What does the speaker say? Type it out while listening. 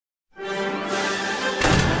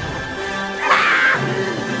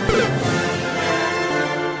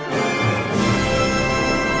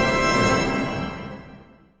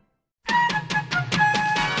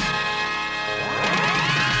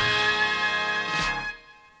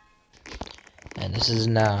And this is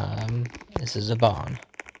this is a barn.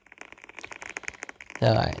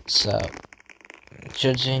 Alright, so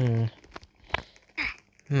judging.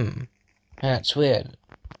 That's weird.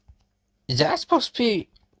 Is that supposed to be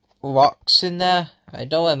rocks in there? I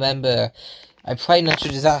don't remember. I played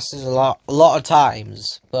Natural Disasters a lot of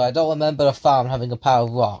times, but I don't remember a farm having a pile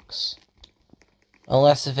of rocks.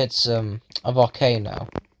 Unless if it's a volcano.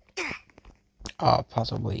 Or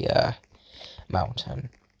possibly a mountain.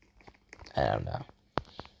 I don't know.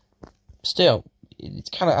 Still, it's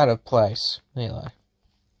kind of out of place, really.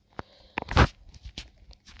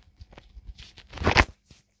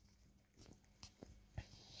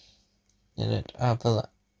 Did it avalanche?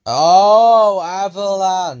 Oh,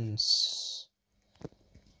 avalanche!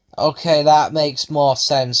 Okay, that makes more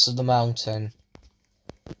sense of the mountain.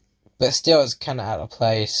 But still, it's kind of out of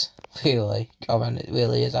place. Really. Come on, it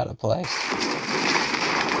really is out of place.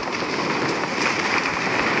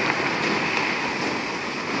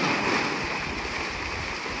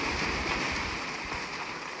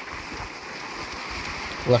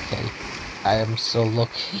 Lucky. I am so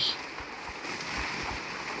lucky.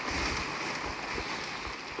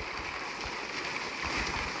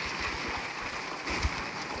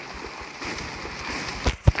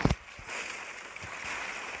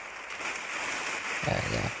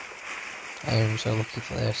 Yeah. I am so lucky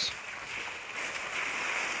for this.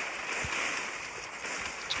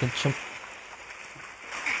 It's a good jump.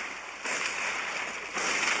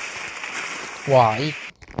 Why?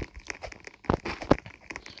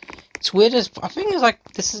 It's weird as I think it's like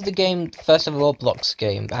this is the game, first ever Roblox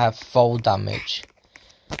game that have fall damage.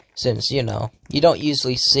 Since, you know, you don't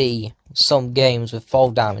usually see some games with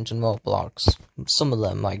fall damage in Roblox. Some of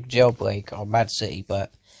them like Jailbreak or Mad City,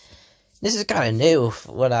 but this is kind of new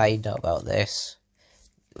for what I know about this.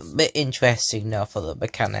 A bit interesting now for the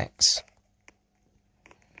mechanics.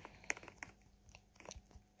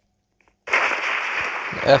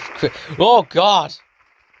 Oh God!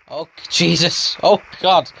 Oh Jesus! Oh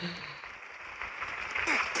God!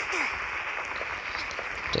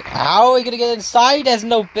 How are we gonna get inside? There's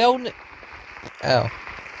no building. Oh,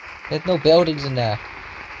 there's no buildings in there.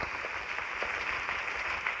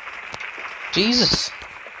 Jesus!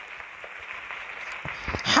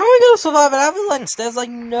 How are we gonna survive an avalanche? There's like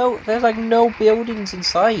no buildings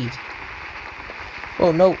inside.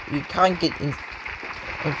 Oh no, you can't get inside.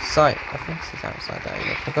 I think it's outside there.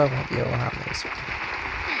 I forgot what the yellow hammer is.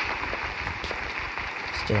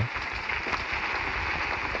 Still.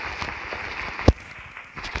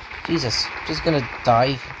 Jesus, I'm just gonna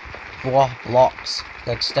dive blocks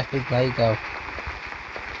like stepping Lego.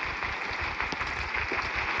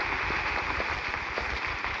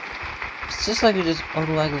 It's just like it just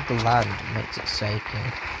unleveled the land and makes it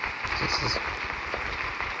shaking. This is.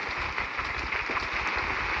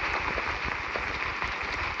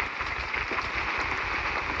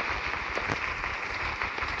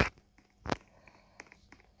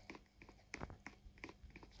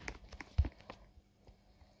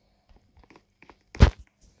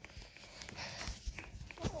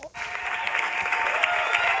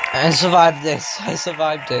 I survived this. I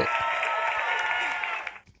survived it.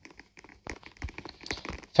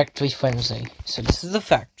 Factory frenzy. So this is the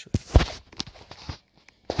factory.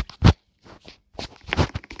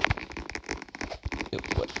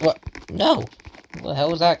 What? No. Where the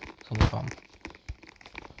hell was that coming from?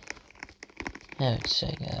 Let's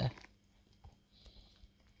see.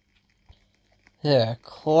 There are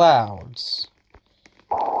clouds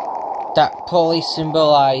that probably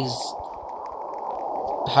symbolize.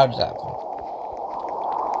 How did that happen?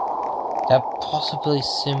 That possibly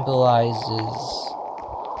symbolizes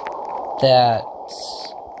that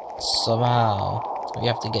somehow we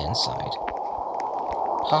have to get inside.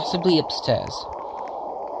 Possibly upstairs.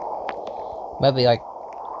 Maybe like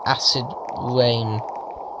acid rain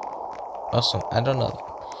or something. I don't know.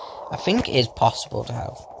 I think it is possible to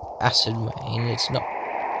have acid rain. It's not.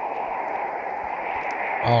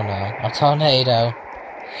 Oh no, a tornado.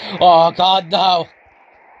 Oh God, no!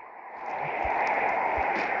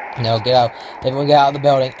 No, get out. Everyone get out of the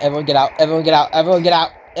building. Everyone get out. Everyone get out. Everyone get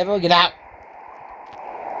out. Everyone get out.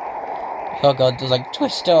 Oh God, there's like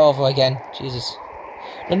Twister over again. Jesus.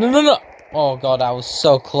 No, no, no, no. Oh God, I was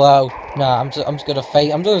so close. Nah, I'm just gonna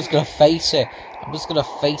face. I'm just gonna face it. I'm just gonna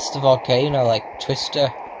face the volcano like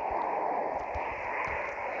Twister.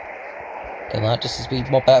 Come on, this is be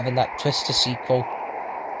more better than that Twister sequel.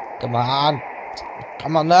 Come on.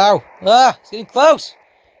 Come on now. Ah, it's getting close.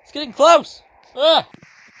 It's getting close. Ah.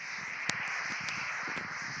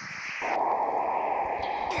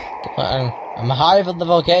 I'm higher than the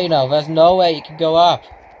volcano. There's no way you can go up.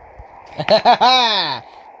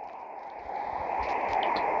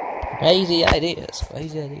 Crazy ideas,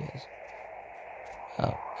 crazy ideas.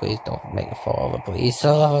 Oh, please don't make a fall over, please.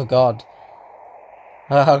 Oh god.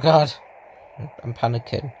 Oh god. I'm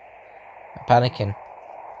panicking. I'm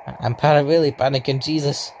panicking. Really panicking,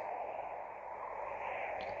 Jesus.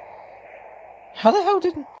 How the hell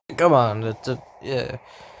didn't... Come on, yeah.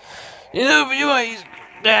 You know, anyways...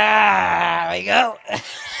 There we go.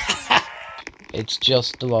 It's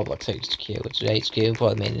just the Roblox HQ. It's an HQ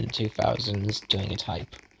brought made in the 2000s doing a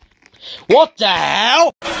type. What the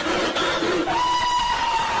hell?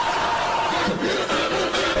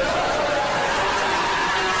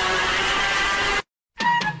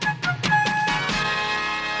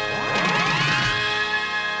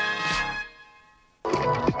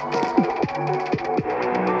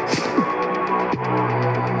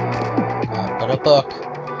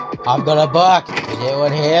 I've got a book. Is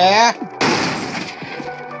anyone here?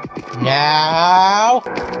 No.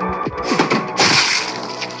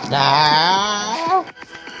 No.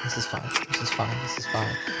 This is fine. This is fine. This is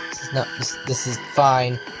fine. This is not. This is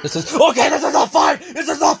fine. This is okay. This is not fine. This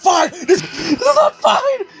is not fine. This is not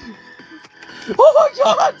fine. Oh my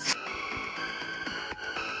god.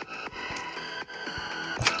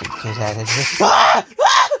 Get out of this. Ah!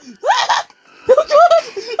 Ah! Ah! Oh god!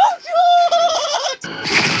 Oh god!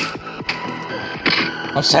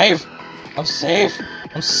 I'm safe! I'm safe!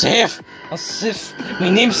 I'm safe! I'm safe! My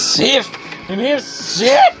name's Safe! My name's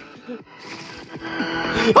Safe!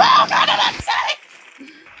 Oh god, I'm safe!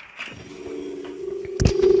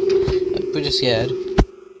 I'm pretty scared.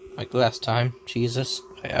 Like last time. Jesus.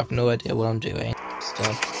 I have no idea what I'm doing.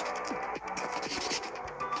 Still.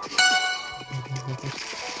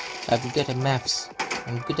 I'm good at maths.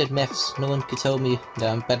 I'm good at maths. No one can tell me that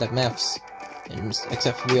I'm bad at maths.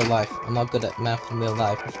 Except for real life. I'm not good at math in real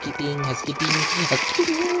life.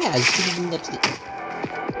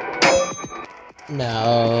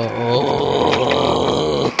 No.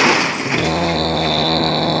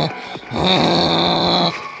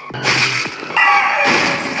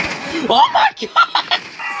 Oh my god!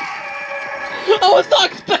 I was not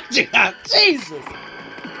expecting that! Jesus!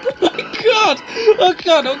 Oh my god! Oh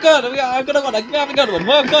god, oh god, oh god, I'm gonna run, I'm gonna run.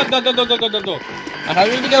 Oh god, go. I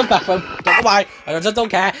need to go to the bathroom. Don't know why. I just don't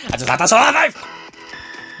care. I just have to survive!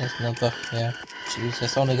 There's no book, yeah.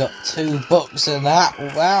 Jesus, only got 2 books in that.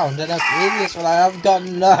 Wow, and then the previous one I have got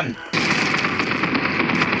none.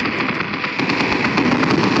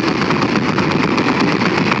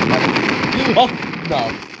 Oh, no.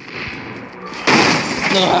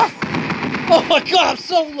 Oh my god, I'm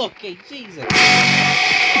so lucky! Jesus!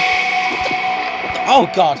 Oh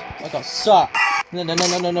god, I got sucked. No.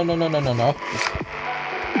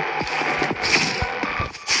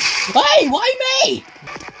 Hey, why me?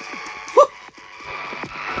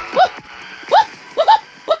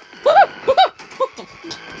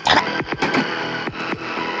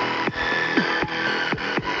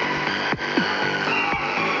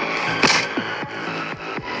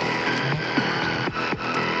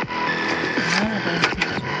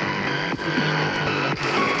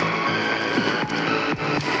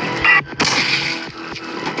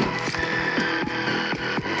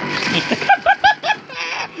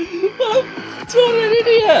 What an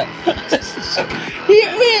idiot!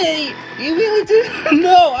 He really didn't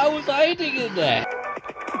know I was hiding in there.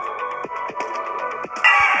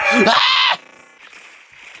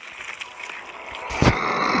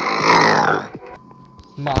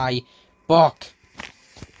 My book.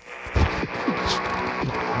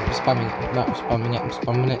 I'm spamming it. No, I'm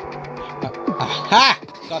spamming it. Aha!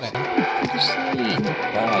 Got it. I'm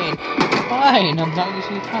fine. I'm not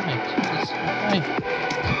usually fine. Jesus, I'm fine.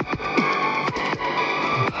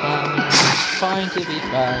 It's fine to be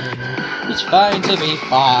fine. It's fine to be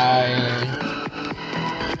fine.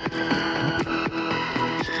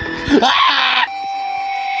 Ah!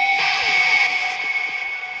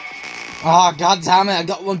 Oh god damn it! I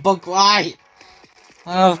got one bug right.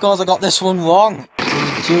 Oh, of course I got this one wrong. What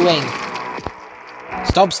are you doing?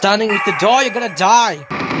 Stop standing at the door. You're gonna die.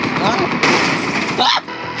 Ah! Ah!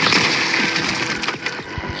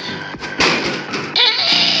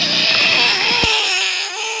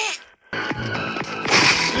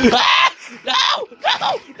 Ah! No! No!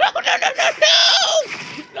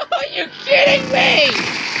 Are you kidding me?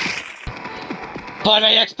 But I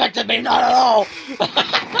expected me not at all!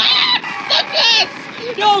 Suckers!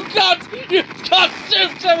 No God! You can't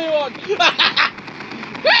shoot everyone!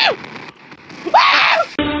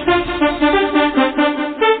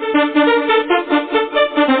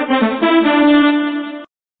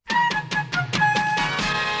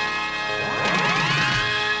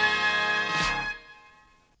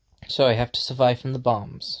 So I have to survive from the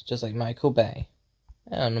bombs, just like Michael Bay.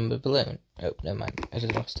 Oh, number balloon. Oh, never mind. I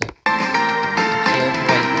just lost it.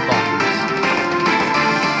 Overweight the bombs.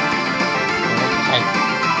 Okay.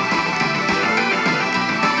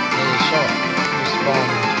 Really short. Respond.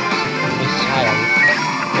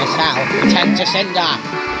 Missile. Pretend to cinder.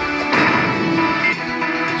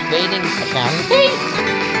 It's raining candy.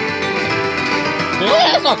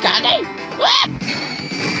 There's no candy.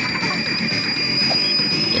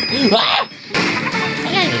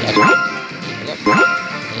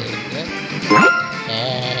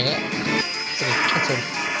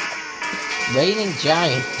 Raining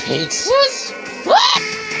giant pizzas?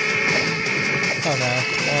 Oh no.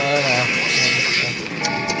 Oh no.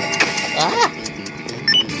 Ah!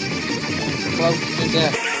 Close to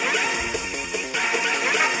death.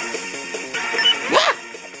 Ah!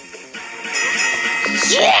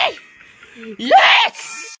 Yes!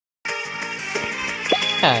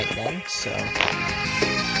 Alright then, so.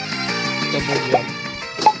 Double jump.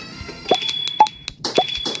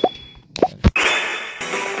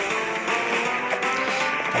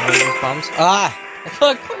 Bombs. Ah! I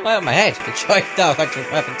thought I put them out of my head. Good choice. That was actually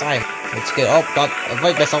perfect time. Let's get up. God,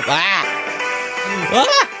 avoid myself. Ah!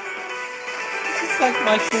 Ah! This is like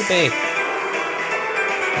Michael Bay.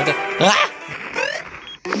 Ah!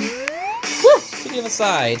 Woo! To the other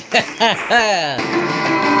side.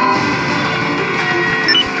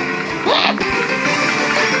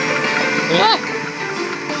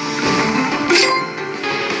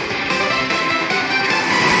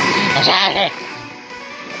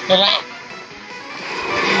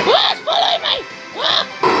 What's following me?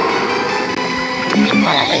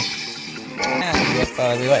 How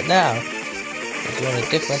far we went now? If you want a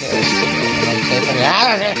different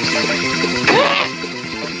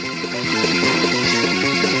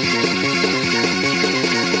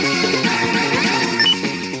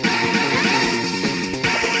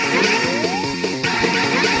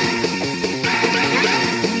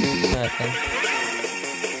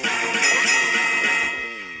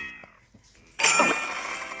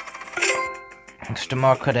extra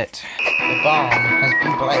more credit. The bomb has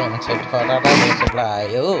been planted for the level supply.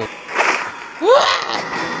 Ooh.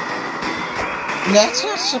 That's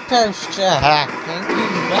not supposed to happen.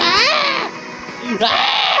 No,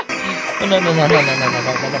 no, no, no, no, no, no, no, no,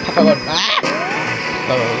 no, no, Papa won't.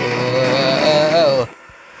 Oh.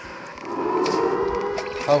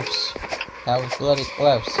 Close. That was bloody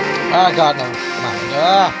close. Oh god, no. Come on.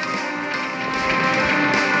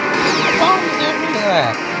 Bombs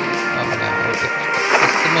everywhere. Oh no.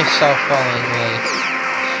 It's the missile following me.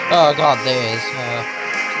 Oh god, there is.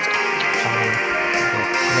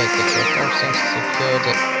 Make it so secured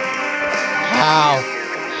it. How?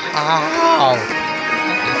 How?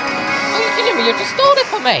 What are you doing? You just stole it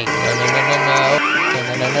from me! No, no, no, no, no. No,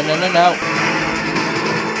 no, no, no, no, no, no.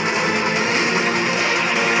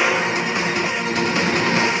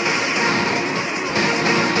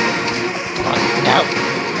 No.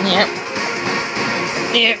 Yep.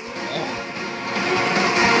 Yep.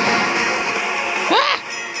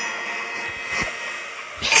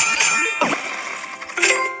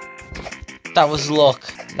 That was luck.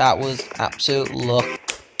 That was absolute luck.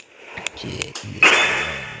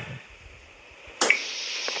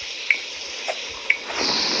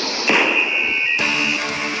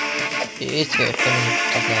 It's very funny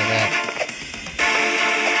talking like that.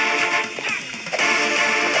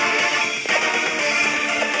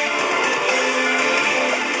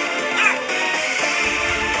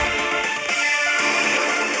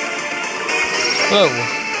 Whoa.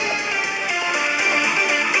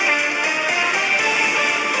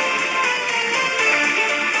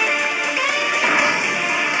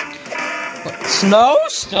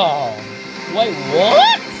 Snowstorm? Wait,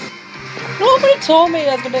 what? Nobody told me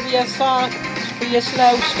there's gonna be a snowstorm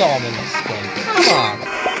in this game. Come on.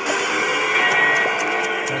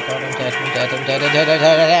 Oh god, I'm dead, I'm dead, I'm dead, I'm dead, I'm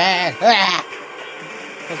dead, I'm dead. Ah!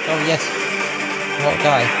 Oh yes. I won't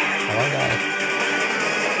die. I won't die.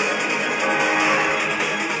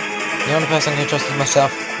 The only person I can trust is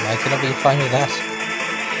myself. I cannot be fine with that.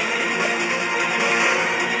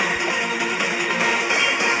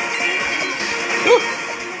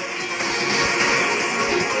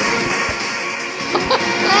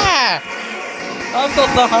 I've got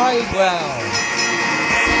the high ground!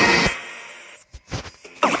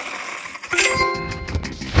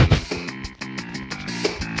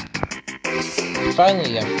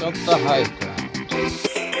 Finally, I've got the high ground.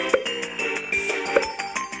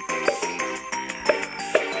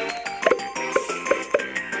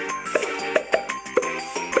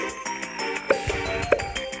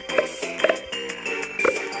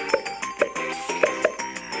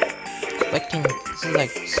 clicking. This is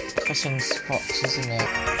like pressing spots, isn't it?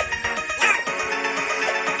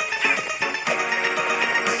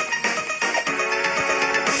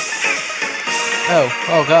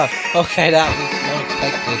 Oh god. Okay, that was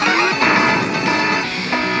unexpected.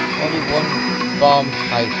 Only one bomb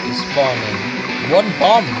type is spawning. One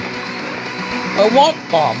bomb! Oh, one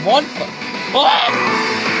bomb! One bomb! Ah!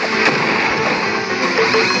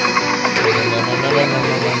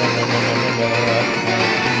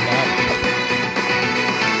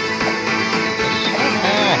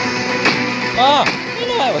 Ah! You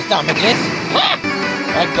know that was damages! Ah!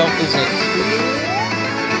 Ragdoll physics.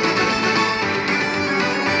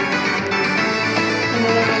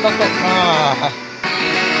 Ah!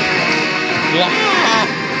 Yeah!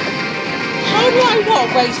 How do I not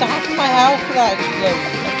waste half of my health for that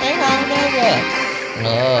explosion? I came out of nowhere.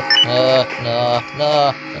 No.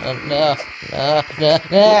 What the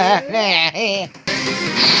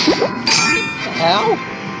hell?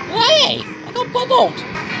 Hey! I got bubbled!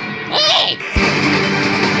 Hey!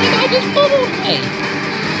 The guy just bubbled me!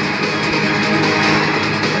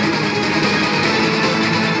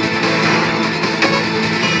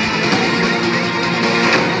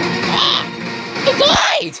 Ah! I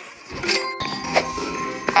died!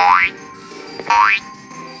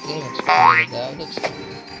 That looks good.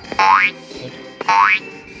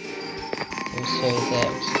 Also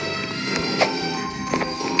that.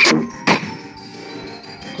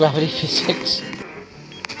 Gravity physics.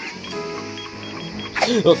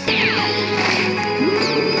 Oh.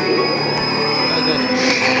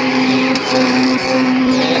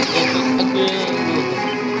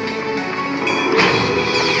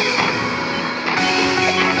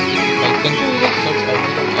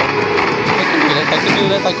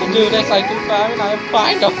 I can do this, I can fine, I'm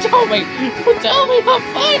fine, don't tell me, I'm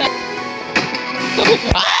fine.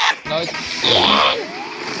 Ah! No,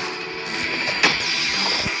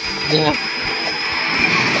 yeah.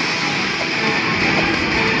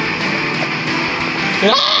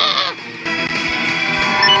 Ah!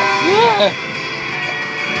 Yeah.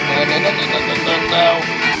 No.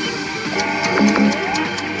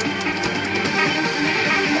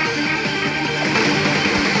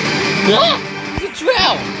 Ah!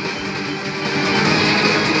 Drill!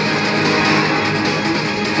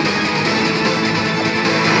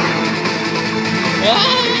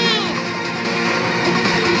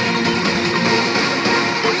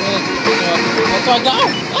 Where do I go?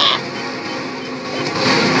 Ah!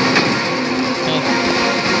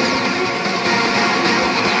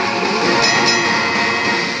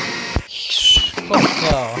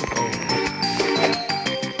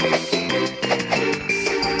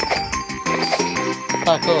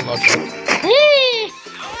 Parkour logic. Whee!